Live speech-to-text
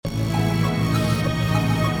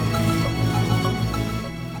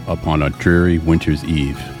upon a dreary winter's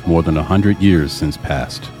eve, more than 100 years since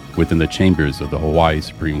past, within the chambers of the Hawaii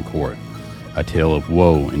Supreme Court, a tale of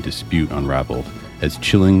woe and dispute unraveled, as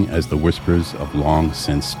chilling as the whispers of long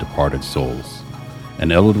since departed souls.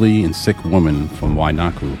 An elderly and sick woman from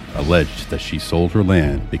Wainuku alleged that she sold her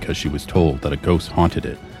land because she was told that a ghost haunted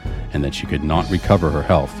it, and that she could not recover her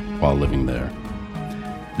health while living there.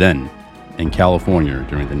 Then, in California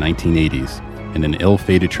during the 1980s, in an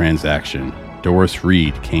ill-fated transaction, Doris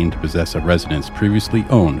Reed came to possess a residence previously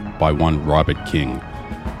owned by one Robert King.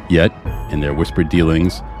 Yet, in their whispered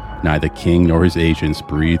dealings, neither King nor his agents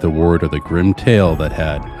breathed a word of the grim tale that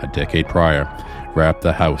had, a decade prior, wrapped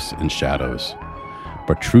the house in shadows.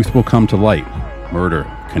 But truth will come to light. Murder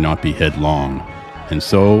cannot be hid long. And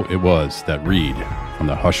so it was that Reed, from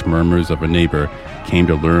the hushed murmurs of a neighbor, came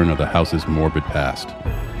to learn of the house's morbid past.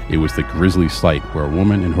 It was the grisly sight where a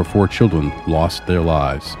woman and her 4 children lost their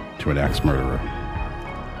lives to an axe murderer.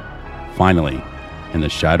 Finally, in the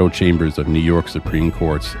shadow chambers of New York Supreme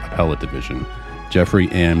Court's Appellate Division, Jeffrey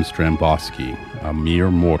M. Strambowski, a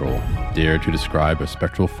mere mortal, dared to describe a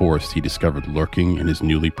spectral force he discovered lurking in his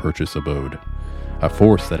newly purchased abode. A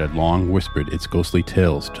force that had long whispered its ghostly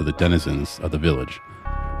tales to the denizens of the village,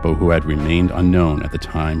 but who had remained unknown at the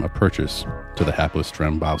time of purchase to the hapless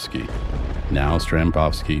Strambowski. Now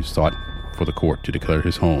Strambowski sought for the court to declare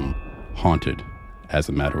his home haunted as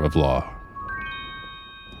a matter of law.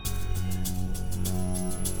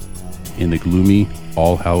 In the gloomy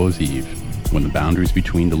All Hallows Eve, when the boundaries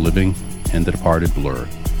between the living and the departed blur,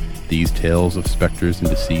 these tales of specters and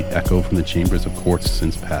deceit echo from the chambers of courts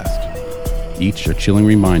since past, each a chilling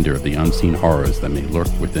reminder of the unseen horrors that may lurk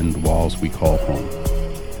within the walls we call home.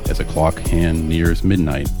 As a clock hand nears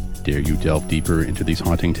midnight, dare you delve deeper into these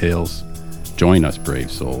haunting tales? Join us,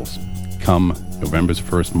 brave souls. Come November's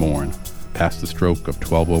first morn, past the stroke of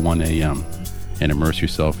 12:01 a.m., and immerse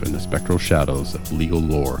yourself in the spectral shadows of legal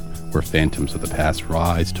lore, where phantoms of the past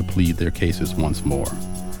rise to plead their cases once more.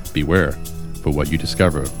 Beware, for what you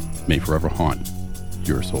discover may forever haunt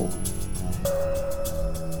your soul.